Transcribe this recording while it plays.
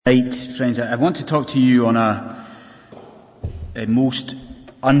Right, friends, I want to talk to you on a most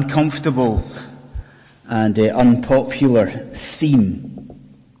uncomfortable and unpopular theme.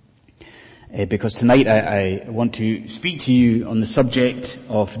 Because tonight I want to speak to you on the subject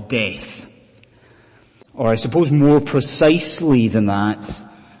of death. Or I suppose more precisely than that,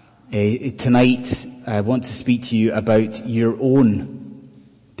 tonight I want to speak to you about your own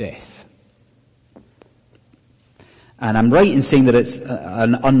death. And I'm right in saying that it's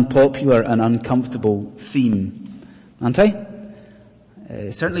an unpopular and uncomfortable theme, aren't I?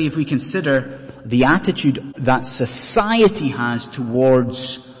 Certainly if we consider the attitude that society has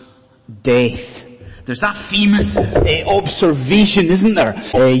towards death. There's that famous observation, isn't there?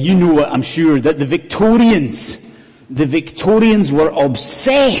 You know, I'm sure, that the Victorians were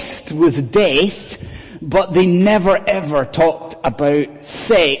obsessed with death, but they never ever talked about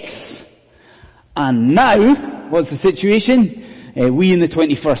sex. And now, what's the situation? We in the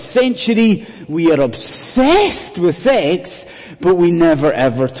 21st century, we are obsessed with sex, but we never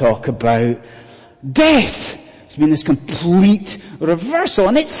ever talk about death. It's been this complete reversal,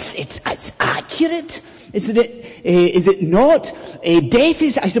 and it's accurate, isn't it? Is it not? Death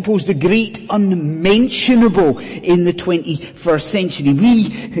is, I suppose, the great unmentionable in the 21st century. We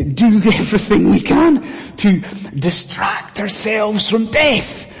do everything we can to distract ourselves from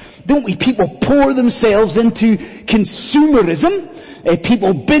death. Don't we? People pour themselves into consumerism.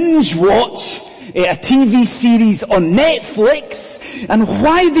 People binge watch a TV series on Netflix. And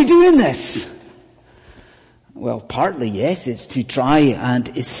why are they doing this? Well, partly, yes, it's to try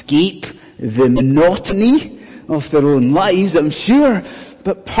and escape the monotony of their own lives, I'm sure.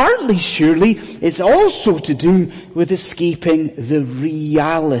 But partly, surely, it's also to do with escaping the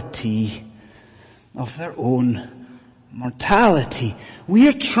reality of their own mortality. We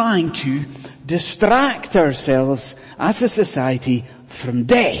are trying to distract ourselves as a society from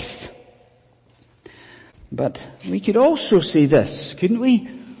death. But we could also say this, couldn't we?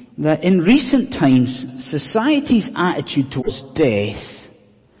 That in recent times, society's attitude towards death,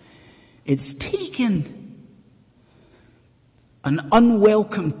 it's taken an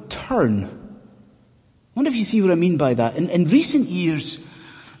unwelcome turn. I wonder if you see what I mean by that. In recent years,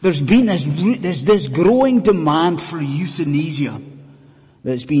 there's been this growing demand for euthanasia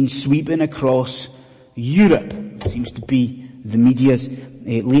that's been sweeping across Europe. It seems to be the media's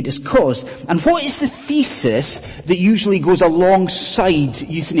latest cause. And what is the thesis that usually goes alongside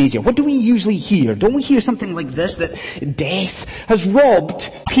euthanasia? What do we usually hear? Don't we hear something like this, that death has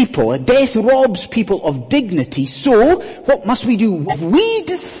robbed people? Death robs people of dignity. So, what must we do? If we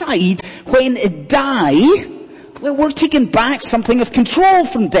decide when to die, well, we're taking back something of control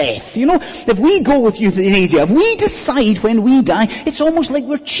from death. You know, if we go with euthanasia, if we decide when we die, it's almost like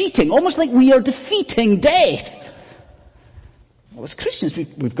we're cheating, almost like we are defeating death. Well, as Christians,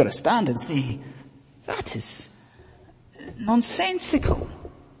 we've got to stand and say, that is nonsensical,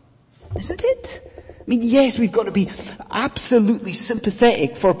 isn't it? I mean, yes, we've got to be absolutely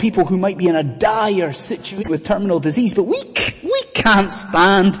sympathetic for people who might be in a dire situation with terminal disease, but we can't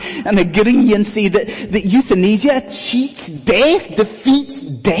stand and agree and say that euthanasia cheats death, defeats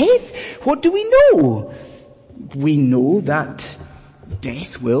death. What do we know? We know that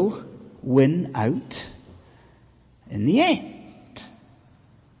death will win out in the end.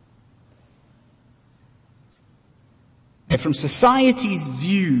 From society's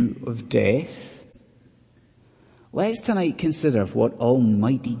view of death, let's tonight consider what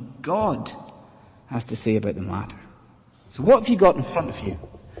Almighty God has to say about the matter. So what have you got in front of you?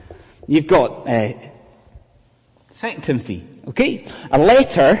 You've got 2 Timothy, okay? A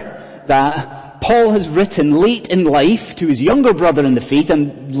letter that Paul has written late in life to his younger brother in the faith,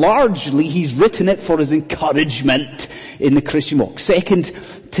 and largely he's written it for his encouragement in the Christian walk. 2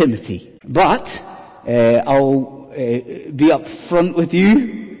 Timothy. But I'll be up front with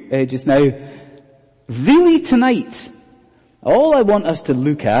you just now. Really tonight, all I want us to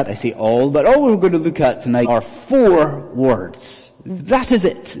look at, I say all, but all we're going to look at tonight are 4 words. That is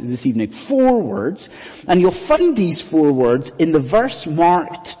it this evening. 4 words. And you'll find these 4 words in the verse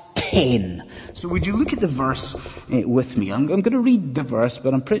marked 10. So would you look at the verse with me? I'm going to read the verse,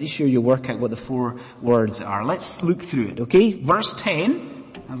 but I'm pretty sure you'll work out what the 4 words are. Let's look through it, okay? Verse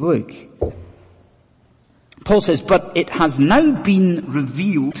 10, have a look. Paul says, but it has now been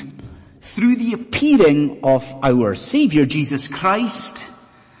revealed through the appearing of our Savior Jesus Christ,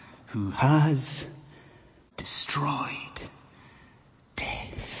 who has destroyed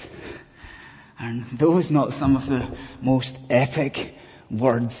death. And those not some of the most epic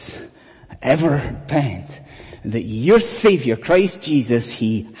words ever penned. That your Savior, Christ Jesus,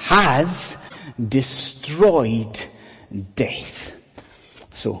 He has destroyed death.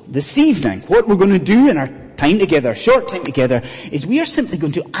 So, this evening, what we're going to do in our time together, short time together, is we are simply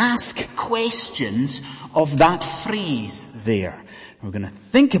going to ask questions of that phrase there. We're going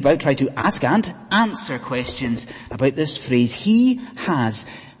to try to ask and answer questions about this phrase. He has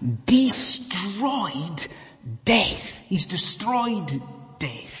destroyed death. He's destroyed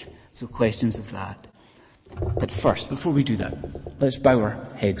death. So questions of that. But first, before we do that, let's bow our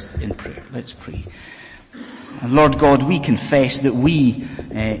heads in prayer. Let's pray. Lord God, we confess that we,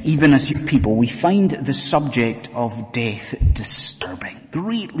 even as your people, we find the subject of death disturbing,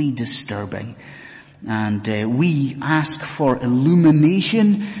 greatly disturbing. And we ask for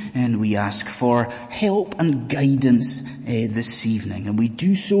illumination, and we ask for help and guidance this evening. And we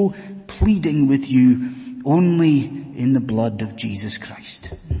do so pleading with you only in the blood of Jesus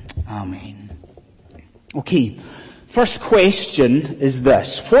Christ. Amen. Okay, first question is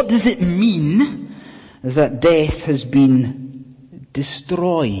this. What does it mean that death has been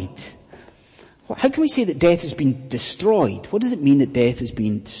destroyed? How can we say that death has been destroyed? What does it mean that death has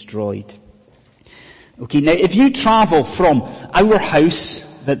been destroyed? Okay, now if you travel from our house,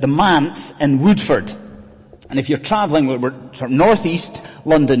 the manse in Woodford, and if you're travelling, we're sort of northeast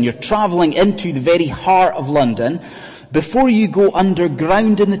London, you're travelling into the very heart of London, before you go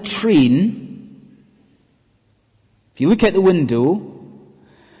underground in the train, if you look out the window,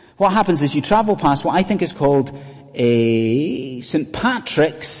 what happens is you travel past what I think is called a St.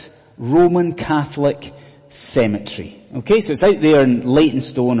 Patrick's Roman Catholic Cemetery. Okay, so it's out there in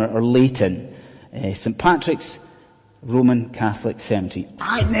Leytonstone or Leyton. St. Patrick's Roman Catholic Cemetery.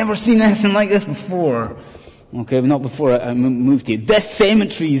 I've never seen anything like this before. Okay, not before I moved here. This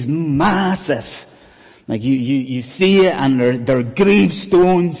cemetery is massive. Like you see it, and there are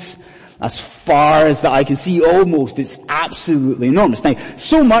gravestones as far as that I can see almost. It's absolutely enormous. Now,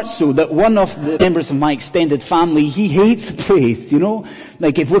 so much so that one of the members of my extended family, he hates the place, you know.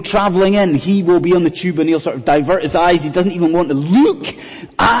 Like if we're travelling in, he will be on the tube and he'll sort of divert his eyes. He doesn't even want to look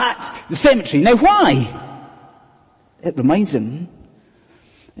at the cemetery. Now why? It reminds him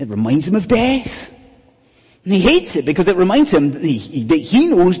of death. And he hates it because it reminds him that he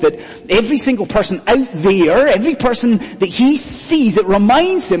knows that every single person out there, every person that he sees, it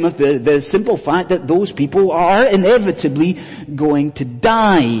reminds him of the simple fact that those people are inevitably going to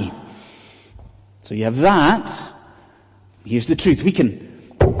die. So you have that. Here's the truth. We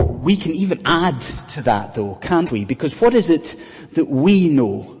can even add to that though, can't we? Because what is it that we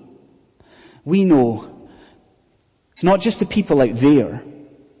know? We know it's not just the people out there.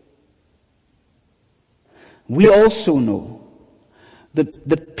 We also know that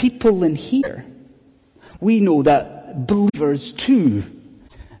the people in here, we know that believers too,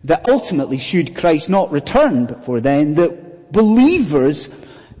 that ultimately should Christ not return before then, that believers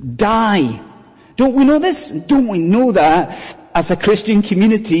die. Don't we know this? Don't we know that as a Christian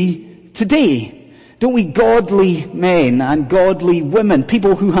community today? Don't we godly men and godly women,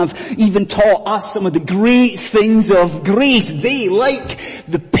 people who have even taught us some of the great things of grace, they, like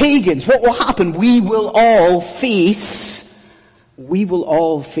the pagans, what will happen? We will all face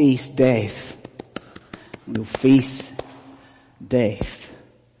death. We'll face death.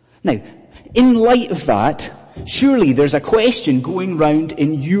 Now, in light of that, surely there's a question going round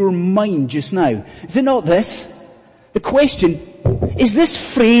in your mind just now. Is it not this? The question, is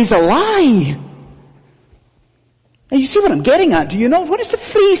this phrase a lie? Now you see what I'm getting at, do you not? What is the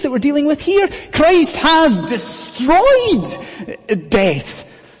phrase that we're dealing with here? Christ has destroyed death.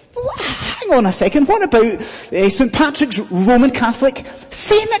 Hang on a second, what about St. Patrick's Roman Catholic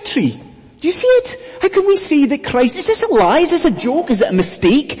Cemetery? Do you see it? How can we say that Christ, is this a lie? Is this a joke? Is it a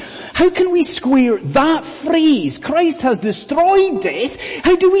mistake? How can we square that phrase, Christ has destroyed death,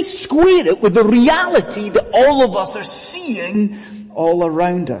 how do we square it with the reality that all of us are seeing all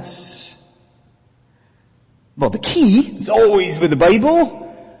around us? Well, the key is always with the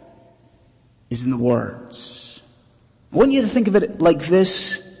Bible, is in the words. I want you to think of it like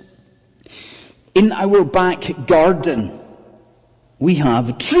this. In our back garden, we have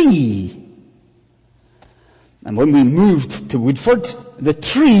a tree. And when we moved to Woodford, the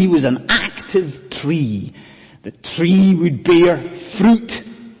tree was an active tree. The tree would bear fruit,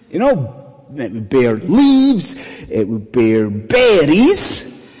 you know, it would bear leaves, it would bear berries,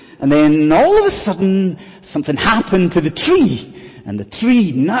 and then all of a sudden, something happened to the tree. And the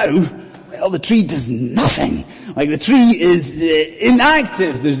tree now, well, the tree does nothing. Like the tree is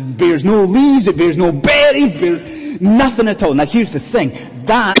inactive. It bears no leaves, it bears no berries, it bears nothing at all. Now here's the thing.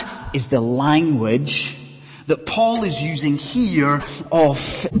 That is the language that Paul is using here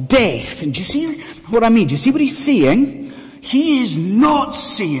of death. And do you see what I mean? Do you see what he's saying? He is not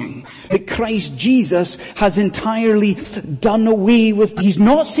saying that Christ Jesus has entirely done away with, he's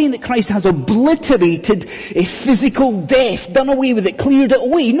not saying that Christ has obliterated a physical death, done away with it, cleared it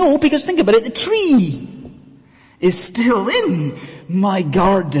away. No, because think about it, the tree is still in my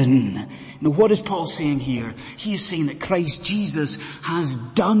garden. Now what is Paul saying here? He is saying that Christ Jesus has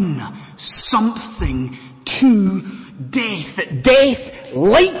done something to death. That death,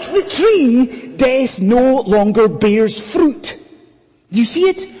 like the tree, death no longer bears fruit. Do you see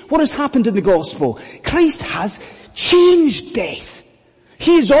it? What has happened in the gospel? Christ has changed death.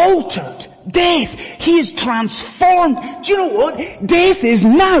 He has altered death. He is transformed. Do you know what? Death is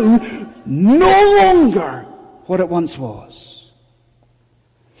now no longer what it once was.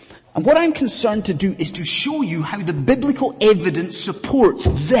 And what I'm concerned to do is to show you how the biblical evidence supports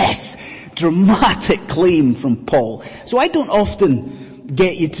this dramatic claim from Paul. So I don't often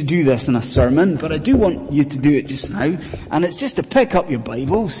get you to do this in a sermon, but I do want you to do it just now. And it's just to pick up your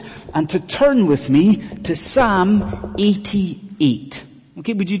Bibles and to turn with me to Psalm 88.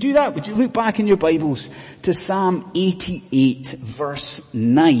 Okay, would you do that? Would you look back in your Bibles to Psalm 88 verse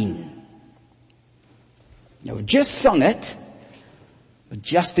 9? Now we've just sung it. But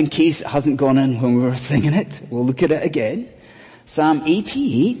just in case it hasn't gone in when we were singing it, we'll look at it again. Psalm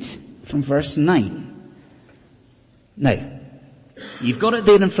 88 from verse 9. Now, you've got it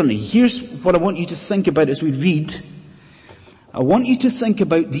there in front of you. Here's what I want you to think about as we read. I want you to think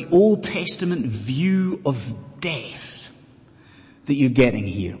about the Old Testament view of death that you're getting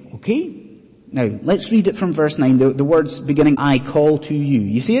here, okay? Now, let's read it from verse 9. The words beginning, I call to you.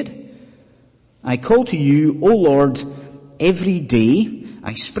 You see it? I call to you, O Lord, every day.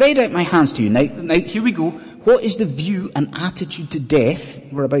 I spread out my hands to you. Now here we go. What is the view and attitude to death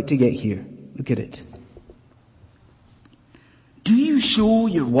we're about to get here? Look at it. Do you show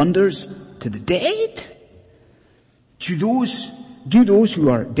your wonders to the dead? Do those who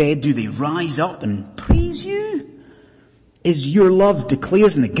are dead, do they rise up and praise you? Is your love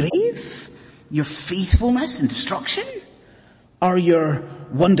declared in the grave? Your faithfulness in destruction? Are your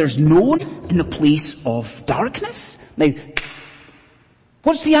wonders known in the place of darkness? Now,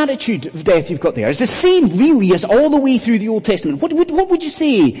 what's the attitude of death you've got there? It's the same really as all the way through the Old Testament. What would you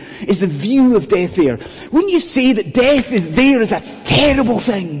say is the view of death there? Wouldn't you say that death is there as a terrible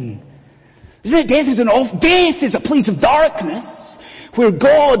thing? Isn't it? Death is a place of darkness where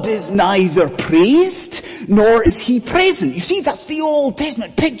God is neither praised nor is He present. You see, that's the Old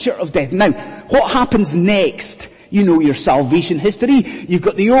Testament picture of death. Now, what happens next? You know your salvation history. You've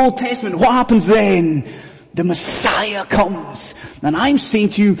got the Old Testament. What happens then? The Messiah comes. And I'm saying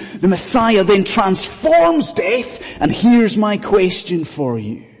to you, the Messiah then transforms death. And here's my question for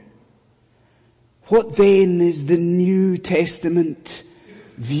you. What then is the New Testament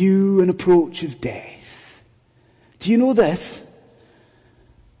view and approach of death? Do you know this?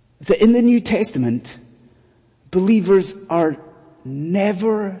 That in the New Testament, believers are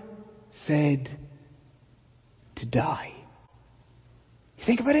never said to die. You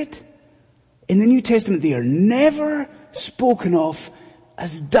think about it? In the New Testament, they are never spoken of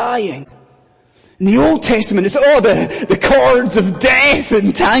as dying. In the Old Testament, it's, the cords of death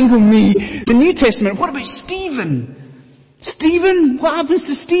entangle me. The New Testament, what about Stephen? Stephen, what happens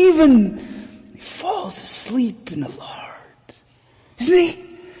to Stephen? He falls asleep in the Lord. Isn't he?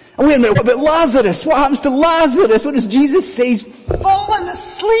 Oh, wait a minute, what about Lazarus? What happens to Lazarus? What does Jesus say? He's fallen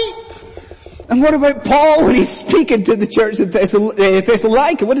asleep. And what about Paul when he's speaking to the church in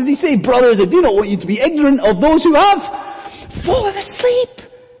Thessalonica? What does he say? Brothers, I do not want you to be ignorant of those who have fallen asleep.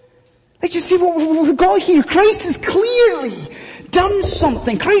 Like, you see what we've got here? Christ has clearly done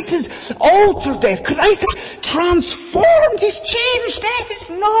something. Christ has altered death. Christ has transformed. He's changed death. It's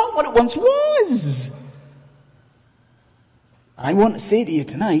not what it once was. I want to say to you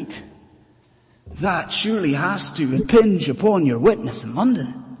tonight, that surely has to impinge upon your witness in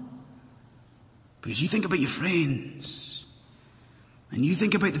London. Because you think about your friends, and you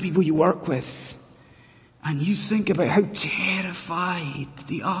think about the people you work with, and you think about how terrified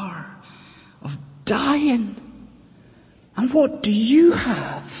they are of dying. And what do you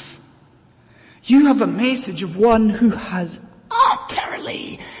have? You have a message of one who has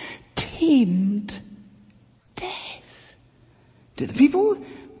utterly tamed death. Do the people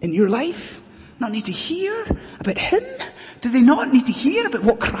in your life not need to hear about Him? Do they not need to hear about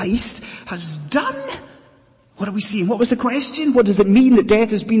what Christ has done? What are we seeing? What was the question? What does it mean that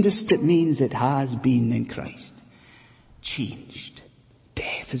death has been destroyed? It means it has been in Christ changed.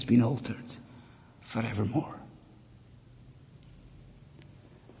 Death has been altered forevermore.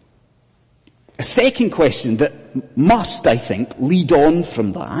 A second question that must, I think, lead on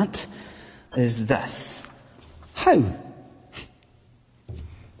from that is this. How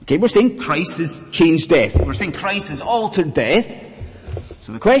Okay, we're saying Christ has changed death. We're saying Christ has altered death.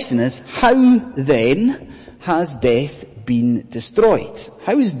 So the question is, how then has death been destroyed?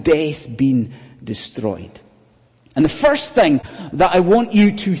 How has death been destroyed? And the first thing that I want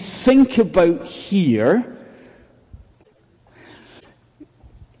you to think about here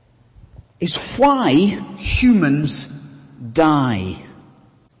is why humans die.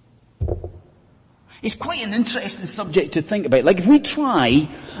 It's quite an interesting subject to think about. Like if we try,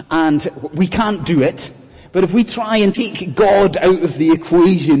 and we can't do it, but if we try and take God out of the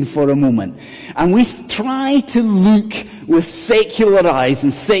equation for a moment, and we try to look with secular eyes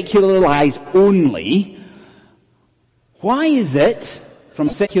and secular eyes only, why is it, from a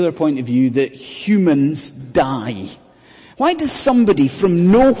secular point of view, that humans die? Why does somebody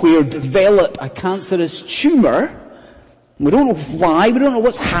from nowhere develop a cancerous tumour? We don't know why, we don't know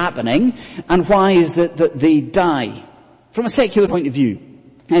what's happening, and why is it that they die? From a secular point of view.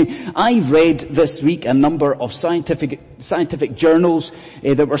 Now, I've read this week a number of scientific journals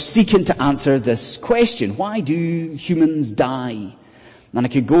that were seeking to answer this question. Why do humans die? And I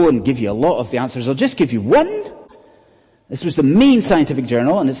could go and give you a lot of the answers. I'll just give you one. This was the main scientific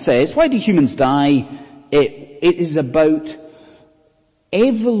journal, and it says, why do humans die? It is about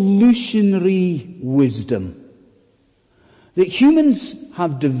evolutionary wisdom. That humans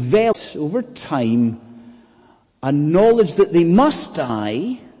have developed over time a knowledge that they must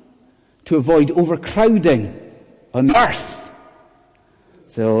die to avoid overcrowding on the earth.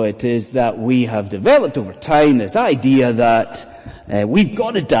 So it is that we have developed over time this idea that we've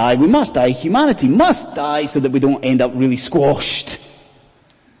got to die, we must die, humanity must die so that we don't end up really squashed.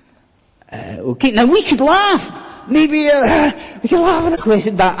 Okay, now we could laugh. Maybe we can laugh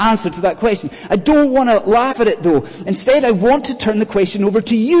at that answer to that question. I don't want to laugh at it though. Instead, I want to turn the question over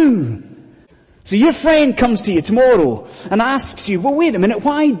to you. So your friend comes to you tomorrow and asks you, well, wait a minute,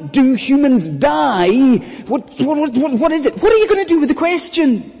 why do humans die? What is it? What are you going to do with the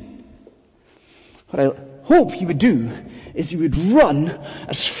question? What I hope you would do is you would run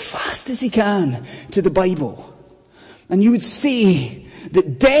as fast as you can to the Bible. And you would say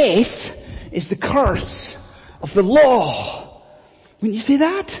that death is the curse of the law. Wouldn't you say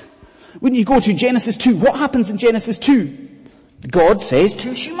that? Wouldn't you go to Genesis 2? What happens in Genesis 2? God says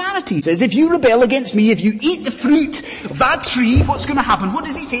to humanity, he says, if you rebel against me, if you eat the fruit of that tree, what's going to happen? What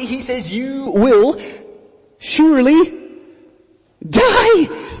does he say? He says, you will surely die.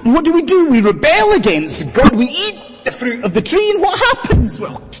 And what do? We rebel against God. We eat the fruit of the tree, and what happens?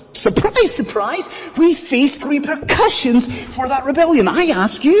 Well, surprise, surprise, we face repercussions for that rebellion. I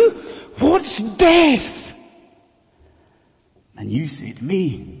ask you, what's death? And you say to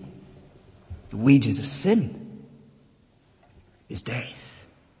me, the wages of sin is death.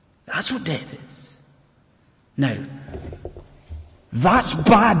 That's what death is. Now, that's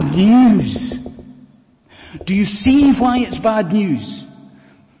bad news. Do you see why it's bad news?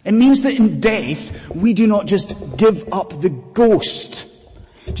 It means that in death, we do not just give up the ghost.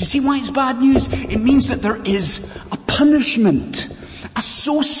 Do you see why it's bad news? It means that there is a punishment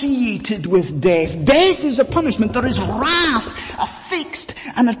associated with death. Death is a punishment. There is wrath affixed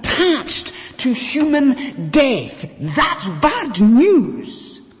and attached to human death. That's bad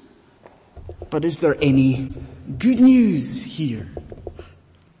news. But is there any good news here?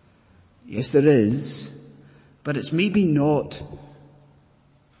 Yes, there is. But it's maybe not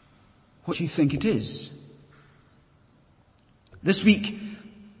what you think it is. This week,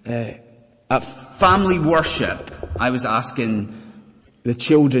 at family worship, I was asking the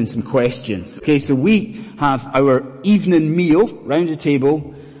children some questions. Okay, so we have our evening meal round the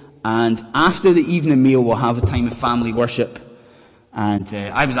table, and after the evening meal we'll have a time of family worship. And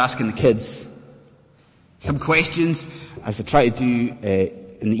I was asking the kids some questions as I try to do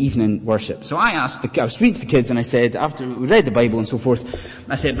in the evening worship. So I was speaking to the kids and I said, after we read the Bible and so forth,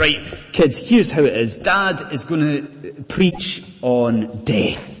 I said, right, kids, here's how it is. Dad is going to preach on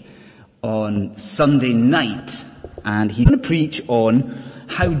death on Sunday night. And he's going to preach on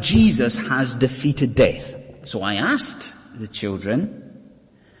how Jesus has defeated death. So I asked the children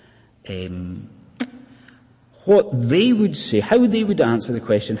what they would say, how they would answer the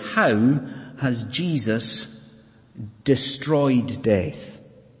question, how has Jesus destroyed death?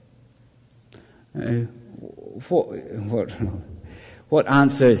 What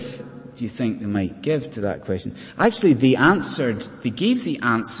answers do you think they might give to that question? Actually, they gave the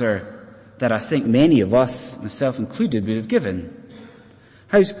answer that I think many of us, myself included, would have given.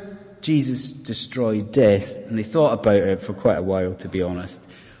 How's Jesus destroyed death? And they thought about it for quite a while, to be honest.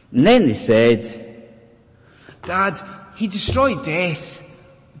 And then they said, Dad, he destroyed death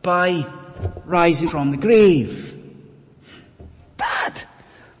by rising from the grave. Dad,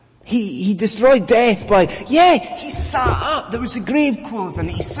 He destroyed death by, he sat up. There was a grave closed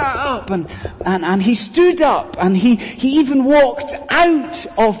and he sat up and he stood up and he even walked out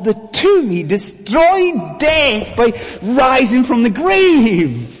of the tomb. He destroyed death by rising from the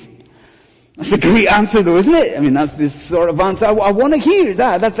grave. That's a great answer though, isn't it? I mean, that's this sort of answer. I want to hear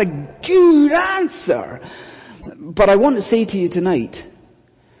that. That's a good answer. But I want to say to you tonight,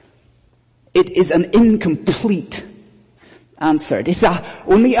 it is an incomplete answer. It's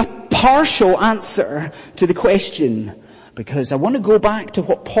only a partial answer to the question, because I want to go back to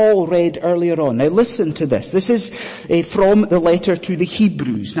what Paul read earlier on. Now listen to this. This is from the letter to the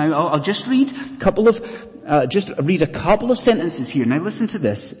Hebrews. Now I'll just read a couple of sentences here. Now listen to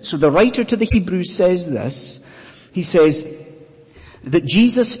this. So the writer to the Hebrews says this. He says that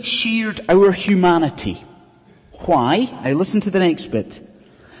Jesus shared our humanity. Why? Now listen to the next bit.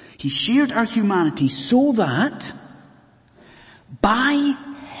 He shared our humanity so that by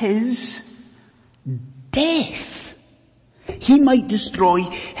his death he might destroy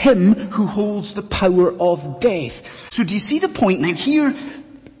him who holds the power of death. So do you see the point? Now hear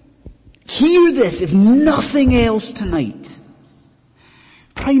this, if nothing else tonight.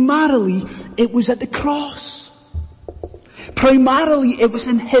 Primarily it was at the cross. Primarily it was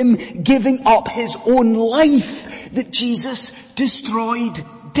in him giving up his own life that Jesus destroyed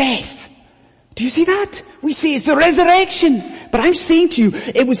death. Do you see that? We say it's the resurrection. But I'm saying to you,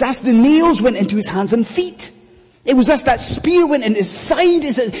 it was as the nails went into his hands and feet. It was as that spear went in his side,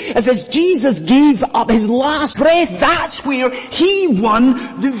 as Jesus gave up his last breath. That's where he won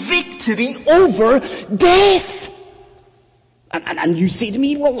the victory over death. And you say to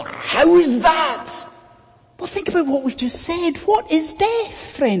me, well, how is that? Well, think about what we've just said. What is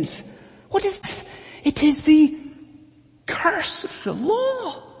death, friends? What is death? It is the curse of the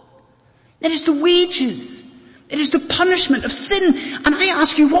law. It is the wages. It is the punishment of sin. And I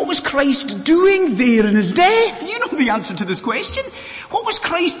ask you, what was Christ doing there in his death? You know the answer to this question. What was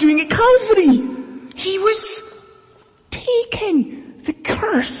Christ doing at Calvary? He was taking the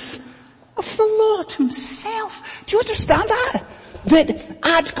curse of the law to himself. Do you understand that? That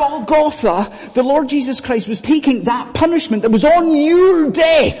at Golgotha, the Lord Jesus Christ was taking that punishment that was on your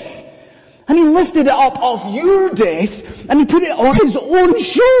death, and he lifted it up off your death, and he put it on his own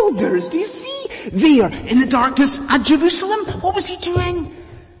shoulders. Do you see? There, in the darkness at Jerusalem, what was he doing?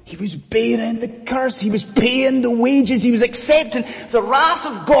 He was bearing the curse. He was paying the wages. He was accepting the wrath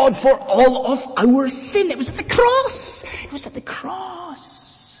of God for all of our sin. It was at the cross. It was at the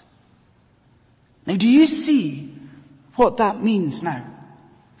cross. Now, do you see what that means now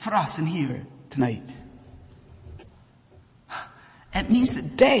for us in here tonight? It means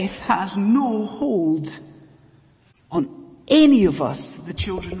that death has no hold on any of us, the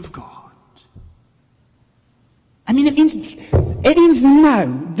children of God. I mean, it means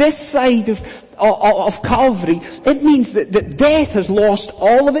now, this side of Calvary, it means that death has lost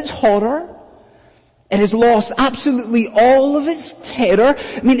all of its horror. It has lost absolutely all of its terror.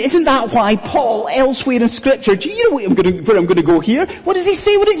 I mean, isn't that why Paul, elsewhere in Scripture, do you know where I'm going to go here? What does he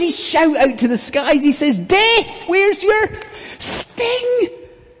say? What does he shout out to the skies? He says, death, where's your sting?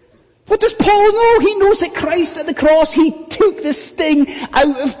 What does Paul know? He knows that Christ at the cross, he took the sting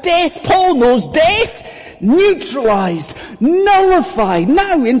out of death. Paul knows death neutralized, nullified.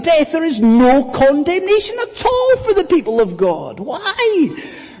 Now in death there is no condemnation at all for the people of God. Why?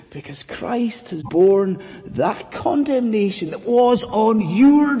 Because Christ has borne that condemnation that was on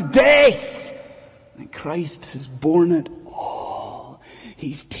your death. And Christ has borne it all.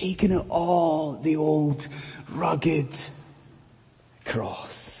 He's taken it all, the old rugged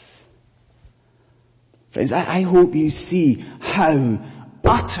cross. Friends, I hope you see how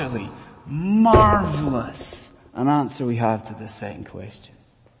utterly marvelous an answer we have to this second question.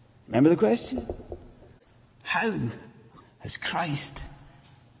 Remember the question? How has Christ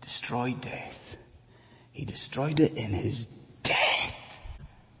destroyed death? He destroyed it in his death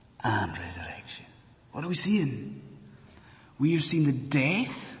and resurrection. What are we seeing? We are seeing the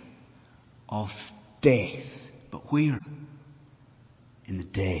death of death. But where? In the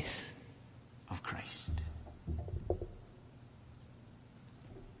death of Christ.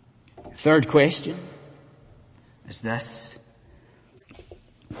 Third question is this.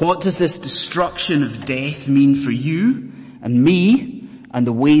 What does this destruction of death mean for you and me and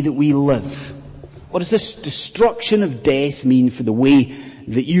the way that we live? What does this destruction of death mean for the way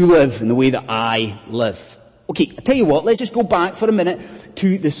that you live and the way that I live? Okay, I tell you what, let's just go back for a minute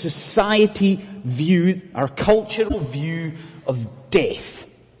to the society view, our cultural view of death.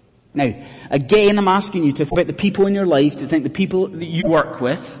 Now, again, I'm asking you to think about the people in your life, to think the people that you work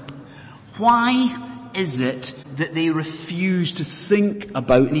with. Why is it that they refuse to think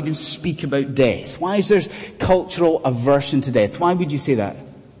about and even speak about death? Why is there cultural aversion to death? Why would you say that?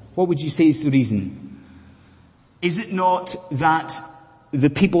 What would you say is the reason? Is it not that the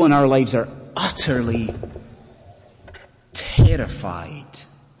people in our lives are utterly terrified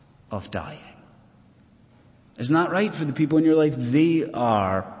of dying? Isn't that right for the people in your life? They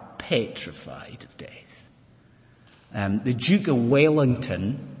are petrified of death. The Duke of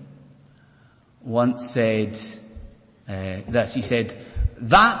Wellington once said this. He said,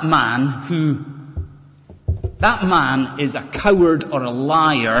 that man is a coward or a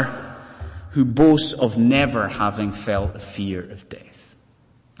liar who boasts of never having felt the fear of death.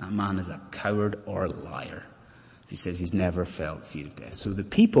 That man is a coward or a liar if he says he's never felt fear of death. So the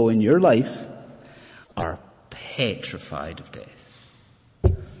people in your life are petrified of death.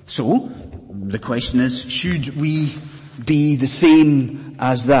 So, the question is, should we be the same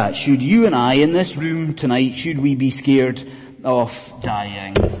as that? Should you and I in this room tonight, should we be scared of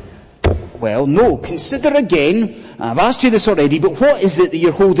dying? Well, no. Consider again, I've asked you this already, but what is it that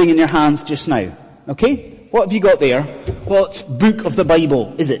you're holding in your hands just now? Okay? What have you got there? What book of the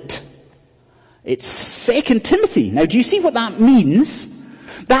Bible is it? It's 2 Timothy. Now, do you see what that means?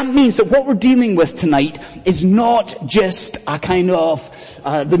 That means that what we're dealing with tonight is not just a kind of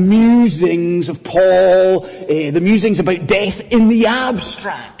the musings of Paul, the musings about death in the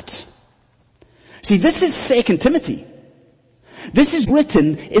abstract. See, this is 2 Timothy. This is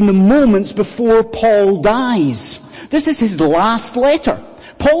written in the moments before Paul dies. This is his last letter.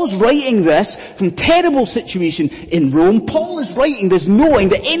 Paul is writing this from terrible situation in Rome. Paul is writing this knowing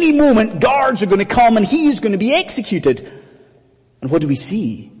that any moment guards are going to come and he is going to be executed. And what do we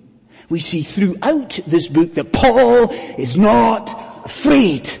see? We see throughout this book that Paul is not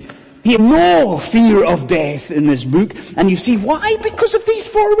afraid. He had no fear of death in this book. And you see why? Because of these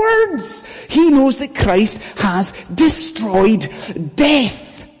 4 words. He knows that Christ has destroyed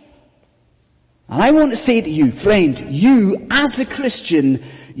death. And I want to say to you, friend, you as a Christian,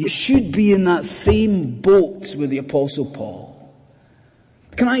 you should be in that same boat with the Apostle Paul.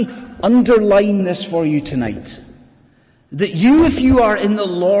 Can I underline this for you tonight? That you, if you are in the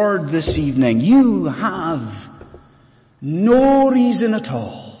Lord this evening, you have no reason at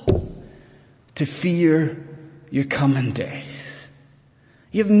all to fear your coming death.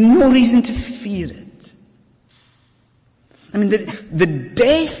 You have no reason to fear it. I mean, the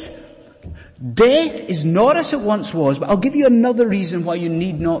death is not as it once was, but I'll give you another reason why you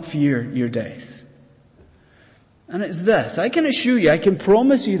need not fear your death. And it's this. I can assure you, I can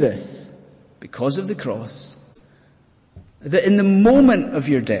promise you this, because of the cross, that in the moment of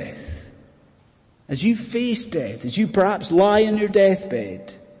your death, as you face death, as you perhaps lie in your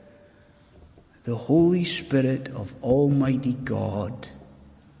deathbed, the Holy Spirit of Almighty God,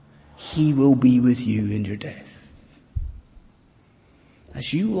 He will be with you in your death.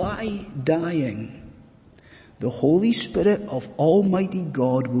 As you lie dying, the Holy Spirit of Almighty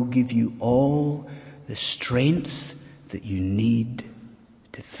God will give you all the strength that you need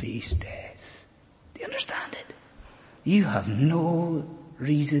to face death. Do you understand it? You have no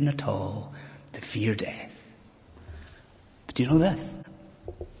reason at all to fear death. But do you know this?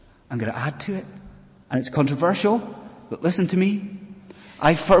 I'm going to add to it. And it's controversial, but listen to me.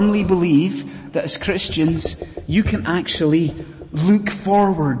 I firmly believe that as Christians, you can actually look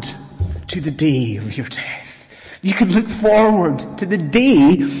forward to the day of your death. You can look forward to the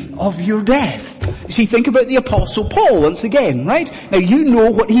day of your death. You see, think about the Apostle Paul once again, right? Now you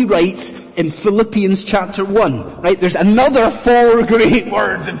know what he writes in Philippians chapter 1, right? There's another 4 great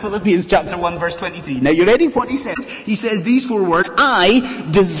words in Philippians chapter 1 verse 23. Now you ready? What he says? He says these 4 words, I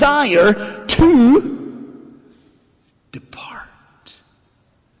desire to depart.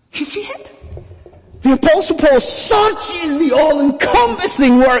 You see it? The Apostle Paul, such is the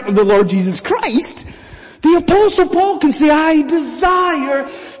all-encompassing work of the Lord Jesus Christ. The Apostle Paul can say, I desire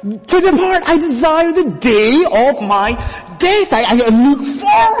to depart. I desire the day of my death. I look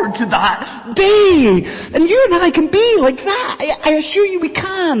forward to that day. And you and I can be like that. I assure you we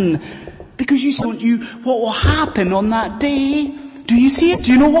can. Because you don't you what will happen on that day? Do you see it?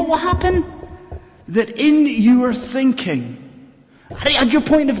 Do you know what will happen? That in your thinking, at your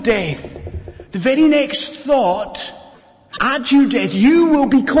point of death, the very next thought, at your death, you will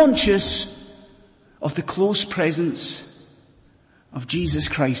be conscious of the close presence of Jesus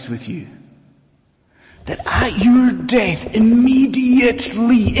Christ with you. That at your death,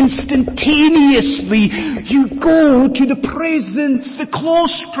 immediately, instantaneously, you go to the presence, the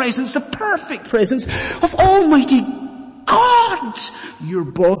close presence, the perfect presence of Almighty God. Your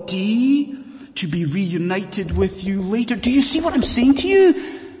body to be reunited with you later. Do you see what I'm saying to you?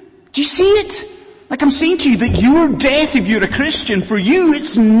 Do you see it? Like I'm saying to you that your death, if you're a Christian, for you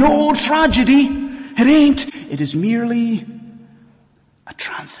it's no tragedy. It ain't. It is merely a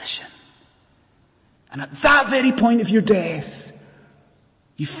transition. And at that very point of your death,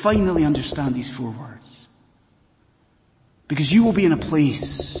 you finally understand these 4 words. Because you will be in a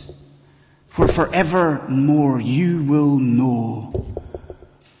place where forevermore you will know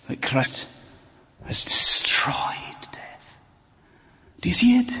that Christ has destroyed death. Do you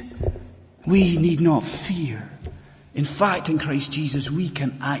see it? We need not fear. In fact, in Christ Jesus, we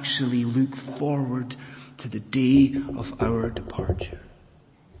can actually look forward to the day of our departure.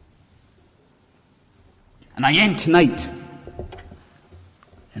 And I end tonight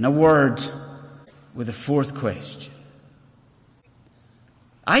in a word with a 4th question.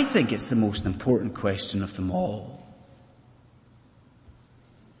 I think it's the most important question of them all.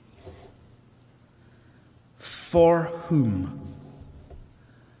 For whom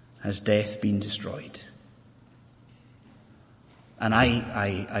has death been destroyed? And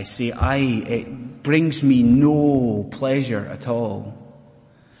I say it brings me no pleasure at all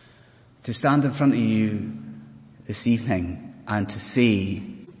to stand in front of you this evening and to say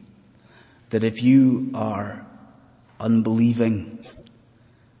that if you are unbelieving,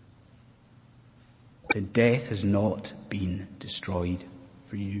 then death has not been destroyed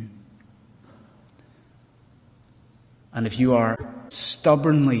for you. And if you are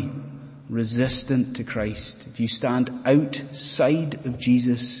stubbornly resistant to Christ, if you stand outside of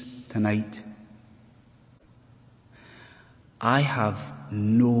Jesus tonight, I have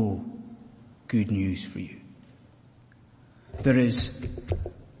no good news for you. There is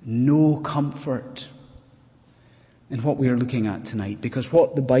no comfort in what we are looking at tonight, because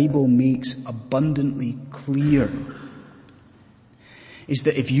what the Bible makes abundantly clear is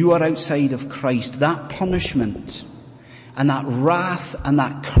that if you are outside of Christ, that punishment and that wrath and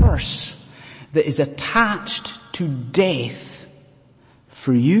that curse that is attached to death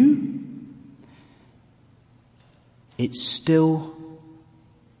for you, it still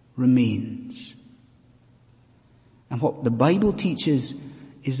remains. And what the Bible teaches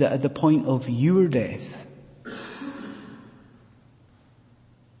is that at the point of your death,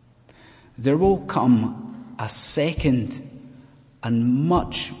 there will come a second and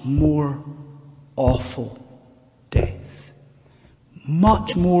much more awful death.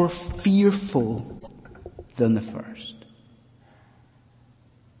 Much more fearful than the first.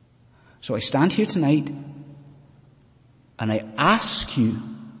 So I stand here tonight and I ask you,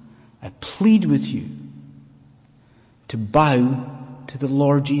 I plead with you to bow to the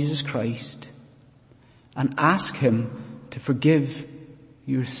Lord Jesus Christ and ask Him to forgive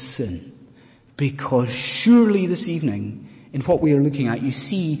your sin. Because surely this evening, in what we are looking at, you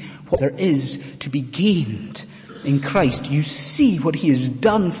see what there is to be gained in Christ. You see what He has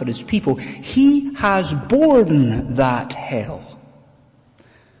done for His people. He has borne that hell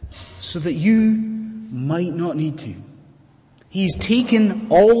so that you might not need to. He's taken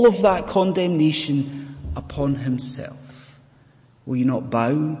all of that condemnation upon Himself. Will you not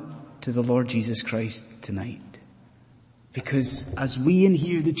bow to the Lord Jesus Christ tonight? Because as we in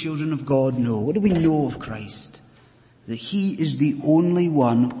here, the children of God, know, what do we know of Christ? That He is the only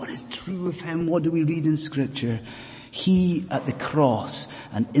one. What is true of Him? What do we read in Scripture? He at the cross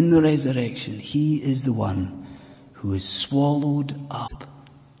and in the resurrection, He is the one who has swallowed up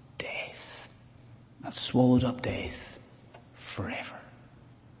death. That's swallowed up death forever.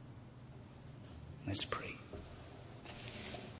 Let's pray.